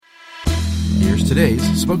Here's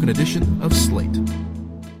today's spoken edition of Slate.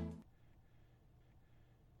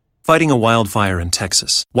 Fighting a wildfire in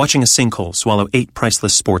Texas, watching a sinkhole swallow 8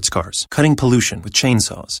 priceless sports cars, cutting pollution with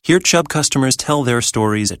chainsaws. Hear Chubb customers tell their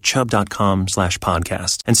stories at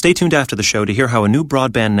chubb.com/podcast. And stay tuned after the show to hear how a new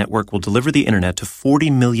broadband network will deliver the internet to 40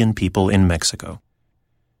 million people in Mexico.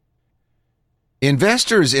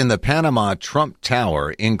 Investors in the Panama Trump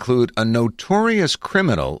Tower include a notorious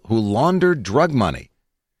criminal who laundered drug money.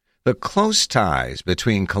 The close ties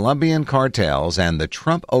between Colombian cartels and the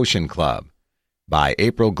Trump Ocean Club, by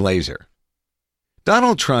April Glazer.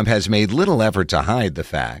 Donald Trump has made little effort to hide the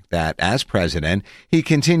fact that, as president, he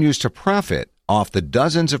continues to profit off the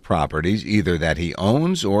dozens of properties either that he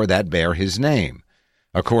owns or that bear his name.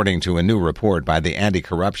 According to a new report by the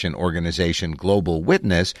anti-corruption organization Global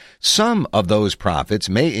Witness, some of those profits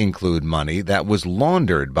may include money that was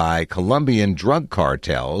laundered by Colombian drug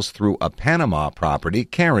cartels through a Panama property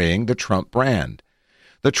carrying the Trump brand.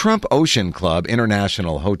 The Trump Ocean Club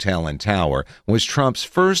International Hotel and Tower was Trump's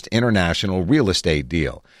first international real estate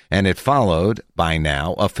deal, and it followed, by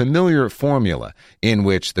now, a familiar formula in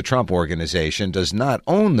which the Trump Organization does not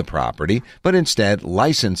own the property, but instead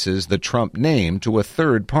licenses the Trump name to a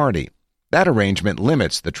third party. That arrangement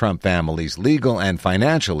limits the Trump family's legal and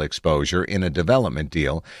financial exposure in a development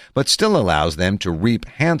deal, but still allows them to reap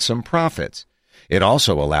handsome profits. It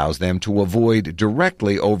also allows them to avoid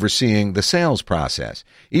directly overseeing the sales process,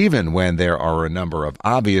 even when there are a number of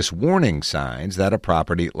obvious warning signs that a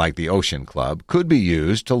property like the Ocean Club could be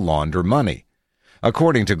used to launder money.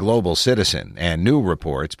 According to Global Citizen and new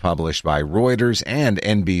reports published by Reuters and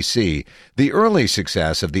NBC, the early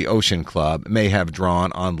success of the Ocean Club may have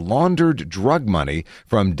drawn on laundered drug money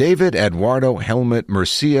from David Eduardo Helmut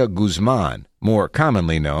Murcia Guzman, more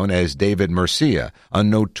commonly known as David Murcia, a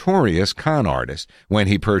notorious con artist, when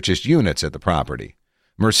he purchased units at the property.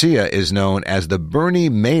 Murcia is known as the Bernie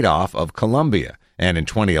Madoff of Colombia, and in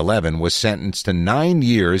 2011 was sentenced to 9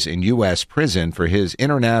 years in U.S. prison for his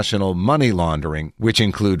international money laundering, which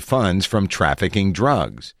include funds from trafficking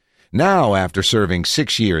drugs. Now, after serving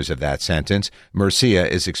 6 years of that sentence, Murcia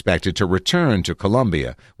is expected to return to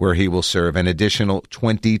Colombia, where he will serve an additional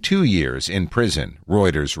 22 years in prison,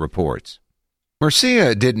 Reuters reports.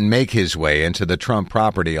 Murcia didn't make his way into the Trump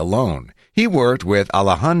property alone. He worked with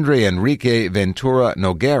Alejandro Enrique Ventura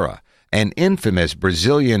Nogueira, an infamous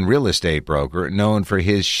Brazilian real estate broker known for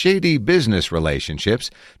his shady business relationships,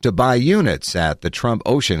 to buy units at the Trump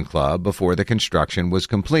Ocean Club before the construction was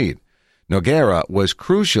complete. Nogueira was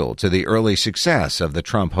crucial to the early success of the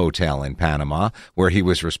Trump Hotel in Panama, where he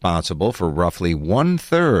was responsible for roughly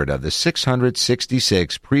 1/3 of the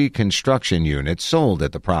 666 pre-construction units sold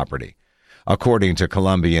at the property. According to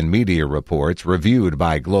Colombian media reports reviewed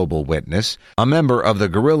by Global Witness, a member of the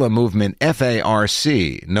guerrilla movement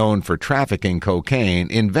FARC, known for trafficking cocaine,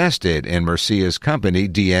 invested in Murcia's company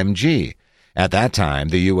DMG. At that time,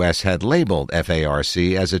 the U.S. had labeled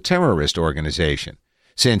FARC as a terrorist organization.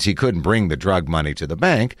 Since he couldn't bring the drug money to the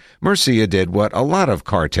bank, Murcia did what a lot of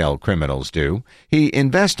cartel criminals do. He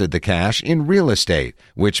invested the cash in real estate,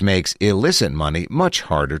 which makes illicit money much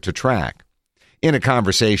harder to track. In a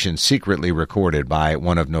conversation secretly recorded by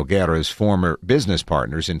one of Nogueira's former business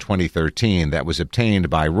partners in 2013 that was obtained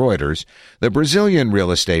by Reuters, the Brazilian real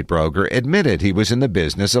estate broker admitted he was in the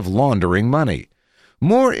business of laundering money.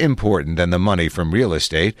 More important than the money from real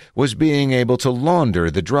estate was being able to launder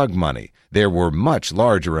the drug money. There were much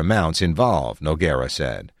larger amounts involved, Nogueira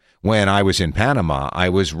said. When I was in Panama, I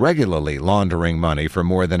was regularly laundering money for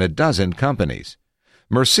more than a dozen companies.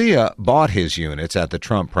 Murcia bought his units at the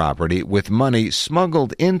Trump property with money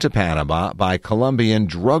smuggled into Panama by Colombian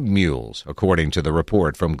drug mules, according to the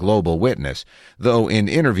report from Global Witness, though in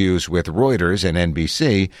interviews with Reuters and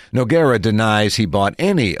NBC, Nogueira denies he bought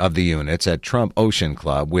any of the units at Trump Ocean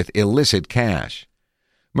Club with illicit cash.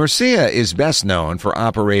 Murcia is best known for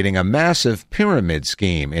operating a massive pyramid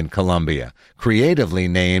scheme in Colombia, creatively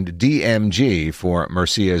named DMG for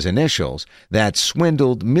Murcia's initials, that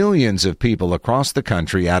swindled millions of people across the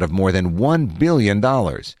country out of more than $1 billion.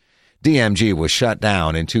 DMG was shut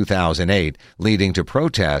down in 2008, leading to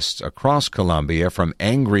protests across Colombia from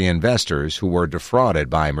angry investors who were defrauded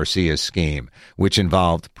by Murcia's scheme, which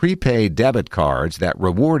involved prepaid debit cards that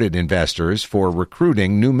rewarded investors for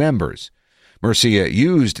recruiting new members. Murcia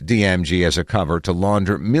used DMG as a cover to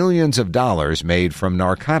launder millions of dollars made from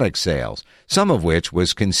narcotic sales, some of which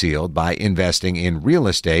was concealed by investing in real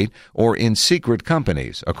estate or in secret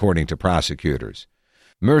companies, according to prosecutors.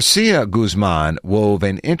 Murcia Guzman wove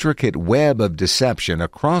an intricate web of deception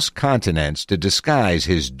across continents to disguise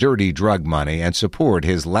his dirty drug money and support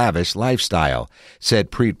his lavish lifestyle,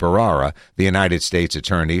 said Preet Bharara, the United States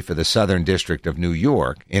Attorney for the Southern District of New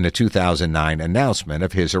York, in a 2009 announcement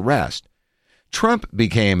of his arrest. Trump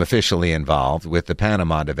became officially involved with the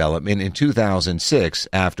Panama development in 2006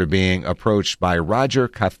 after being approached by Roger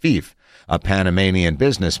Kafif, a Panamanian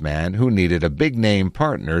businessman who needed a big-name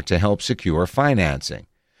partner to help secure financing.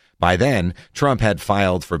 By then, Trump had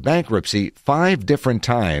filed for bankruptcy 5 different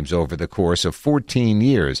times over the course of 14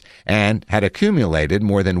 years and had accumulated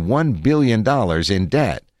more than $1 billion in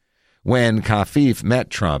debt. When Kafif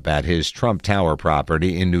met Trump at his Trump Tower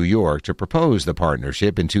property in New York to propose the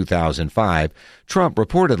partnership in 2005, Trump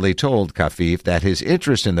reportedly told Kafif that his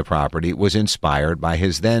interest in the property was inspired by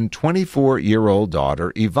his then 24-year-old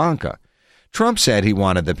daughter, Ivanka. Trump said he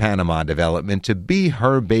wanted the Panama development to be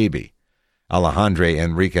her baby. Alejandra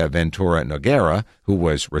Enrique Ventura Noguera, who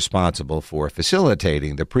was responsible for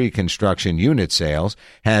facilitating the pre-construction unit sales,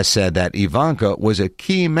 has said that Ivanka was a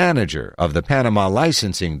key manager of the Panama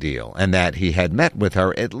licensing deal and that he had met with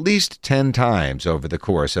her at least 10 times over the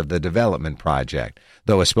course of the development project,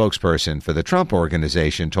 though a spokesperson for the Trump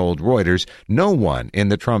Organization told Reuters no one in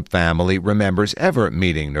the Trump family remembers ever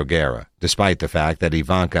meeting Noguera, despite the fact that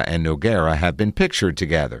Ivanka and Noguera have been pictured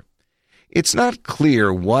together. It's not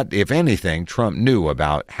clear what, if anything, Trump knew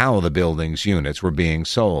about how the building's units were being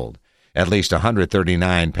sold. At least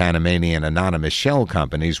 139 Panamanian anonymous shell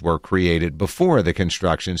companies were created before the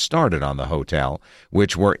construction started on the hotel,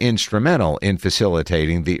 which were instrumental in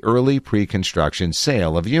facilitating the early pre-construction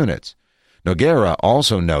sale of units. Noguera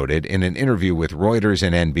also noted in an interview with Reuters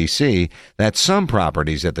and NBC that some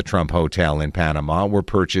properties at the Trump Hotel in Panama were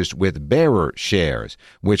purchased with bearer shares,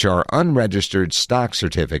 which are unregistered stock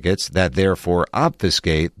certificates that therefore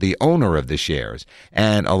obfuscate the owner of the shares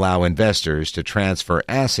and allow investors to transfer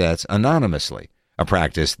assets anonymously, a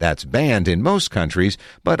practice that's banned in most countries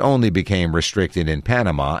but only became restricted in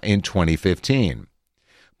Panama in 2015.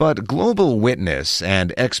 But Global Witness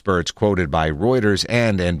and experts quoted by Reuters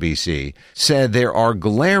and NBC said there are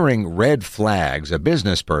glaring red flags a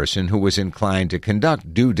business person who was inclined to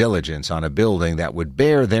conduct due diligence on a building that would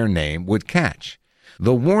bear their name would catch.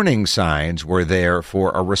 The warning signs were there for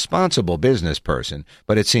a responsible business person,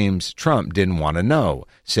 but it seems Trump didn't want to know,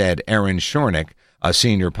 said Aaron Shornick, a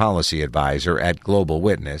senior policy advisor at Global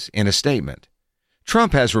Witness, in a statement.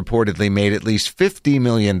 Trump has reportedly made at least $50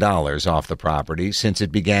 million off the property since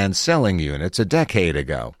it began selling units a decade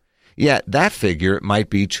ago. Yet that figure might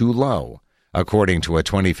be too low. According to a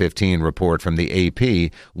 2015 report from the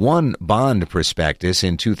AP, one bond prospectus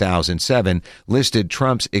in 2007 listed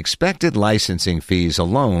Trump's expected licensing fees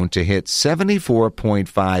alone to hit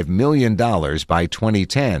 $74.5 million by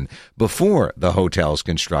 2010, before the hotel's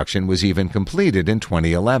construction was even completed in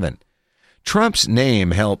 2011. Trump's name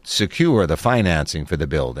helped secure the financing for the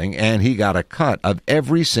building, and he got a cut of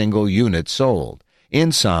every single unit sold.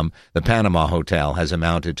 In sum, the Panama Hotel has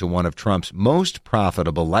amounted to one of Trump's most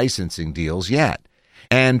profitable licensing deals yet.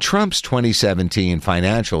 And Trump's 2017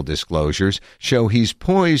 financial disclosures show he's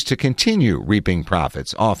poised to continue reaping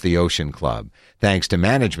profits off the Ocean Club, thanks to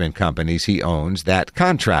management companies he owns that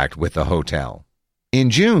contract with the hotel. In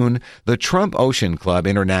June, the Trump Ocean Club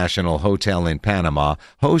International Hotel in Panama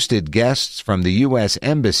hosted guests from the U.S.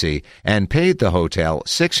 Embassy and paid the hotel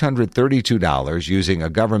 $632 using a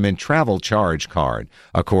government travel charge card,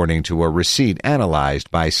 according to a receipt analyzed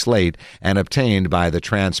by Slate and obtained by the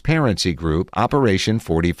transparency group Operation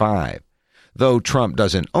 45. Though Trump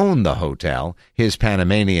doesn't own the hotel, his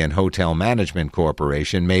Panamanian Hotel Management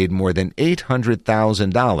Corporation made more than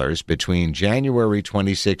 $800,000 between January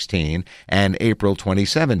 2016 and April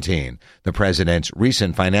 2017, the president's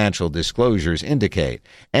recent financial disclosures indicate,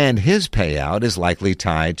 and his payout is likely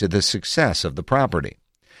tied to the success of the property.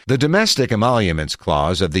 The Domestic Emoluments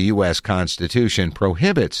Clause of the U.S. Constitution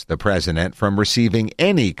prohibits the president from receiving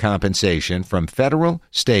any compensation from federal,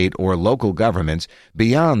 state, or local governments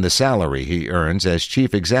beyond the salary he earns as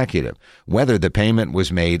chief executive, whether the payment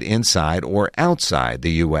was made inside or outside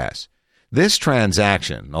the U.S. This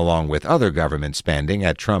transaction, along with other government spending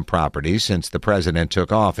at Trump properties since the president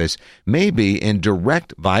took office, may be in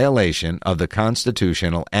direct violation of the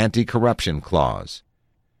constitutional anti-corruption clause.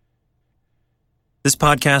 This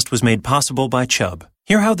podcast was made possible by Chubb.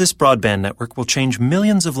 Hear how this broadband network will change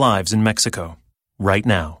millions of lives in Mexico, right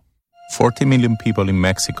now. 40 million people in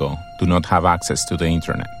Mexico do not have access to the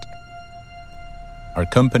internet. Our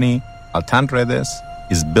company, Altan Redes,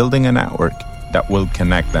 is building a network that will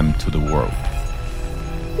connect them to the world.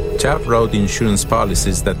 Chubb wrote insurance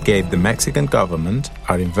policies that gave the Mexican government,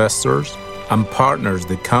 our investors, and partners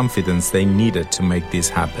the confidence they needed to make this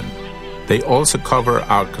happen. They also cover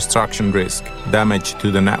our construction risk, damage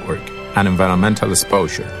to the network, and environmental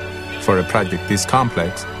exposure. For a project this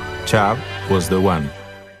complex, Chubb was the one.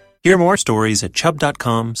 Hear more stories at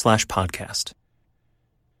chubb.com/podcast.